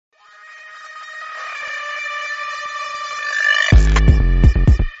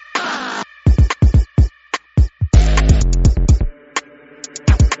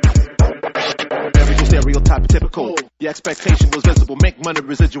expectation was visible. Make money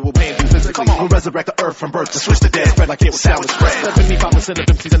residual, pain through physically. We'll resurrect the earth from birth to switch the dead. Spread like it was sandwich spread. 75% of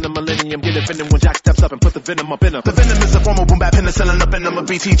MCs in the millennium get offended when Jack steps up and put the venom up in them. The venom is a form of boom bap penicillin up in them. A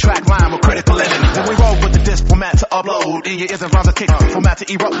BT track line with critical enemy. When we roll with the diplomat to upload, in your ears and rhymes are kick format to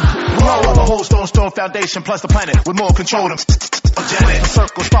erupt. We roll over whole stone foundation plus the planet with more control them. A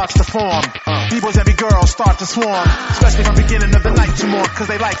circle starts to form. B-boys, every girl start to swarm. Especially from beginning of the night to more, cause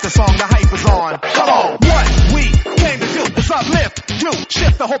they like the song, the hype is on. Come on, what we came to do is uplift you.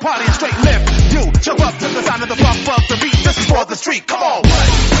 Shift the whole party and straight lift you. Jump up to the sound of the bump of the beat. This is for the street. Come on, what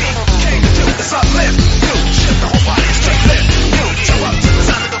we came to do is uplift you. Shift the whole party and straight lift you. Jump up to the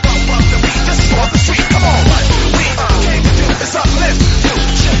sound of the bump of the beat. This is for the street. Come on, what we came to do is uplift you.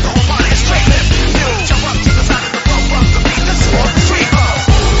 Shift the whole party and straight lift you. Jump up to the sound of the bump of the beat. This is for the street.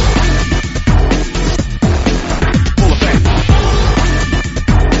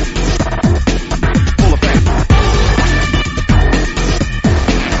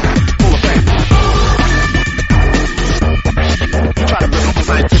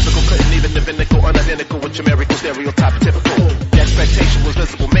 Stereotype typical. The expectation was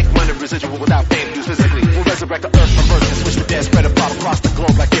visible. Make money residual without pain. Use physically. We'll resurrect the earth from birth and switch the dead. Spread a pop across the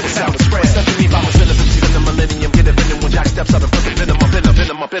globe like it was sound spread. 75% of MCs in the millennium get offended when Jack steps up and put the venom up in them.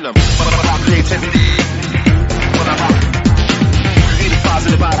 Venom up in them. But about creativity. When I rock creative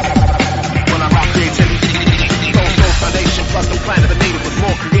positive vibe. When I rock creativity. Those foundation plus the planet. The native with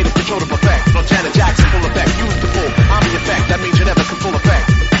more creative control of effect. No Janet Jackson full effect. Use the full. I'm the effect. That means you never can full effect.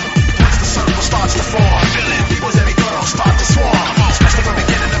 Once the circle starts to form. Every girl start to swarm. Especially from the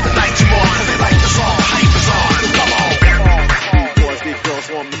beginning of the night to more, cause they like the song, the hype is on. Come on. Boys, these girls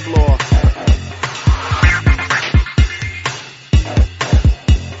warm the floor.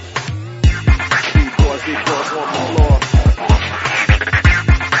 These girls warm the floor.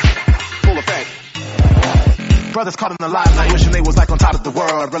 Full effect. Brothers caught in the limelight, wishing they was like on top of the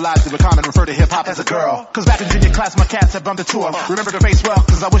world. Realized they were common, refer to hip-hop as a girl. Cause back in junior class, my cats had bumped into her. Remember the face well,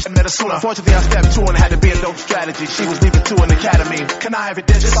 cause I wish I met her sooner. Fortunately, I stepped to and had to be a dope strategy. She was leaving to an academy. Can I have it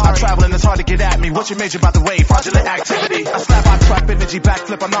digits? I'm traveling, it's hard to get at me. What's your major, by the way? Fraudulent activity. I slap, I trap energy,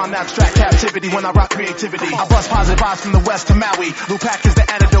 backflip, I'm non-abstract captivity. When I rock creativity, I bust positive vibes from the west to Maui. Lupac is the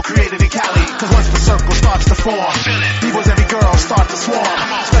antidote created in Cali. Cause once the circle starts to form, B-boys, every girl start to swarm.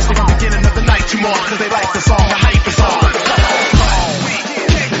 Especially from the beginning of the night to more, cause they like the song, the hype is on. Come on.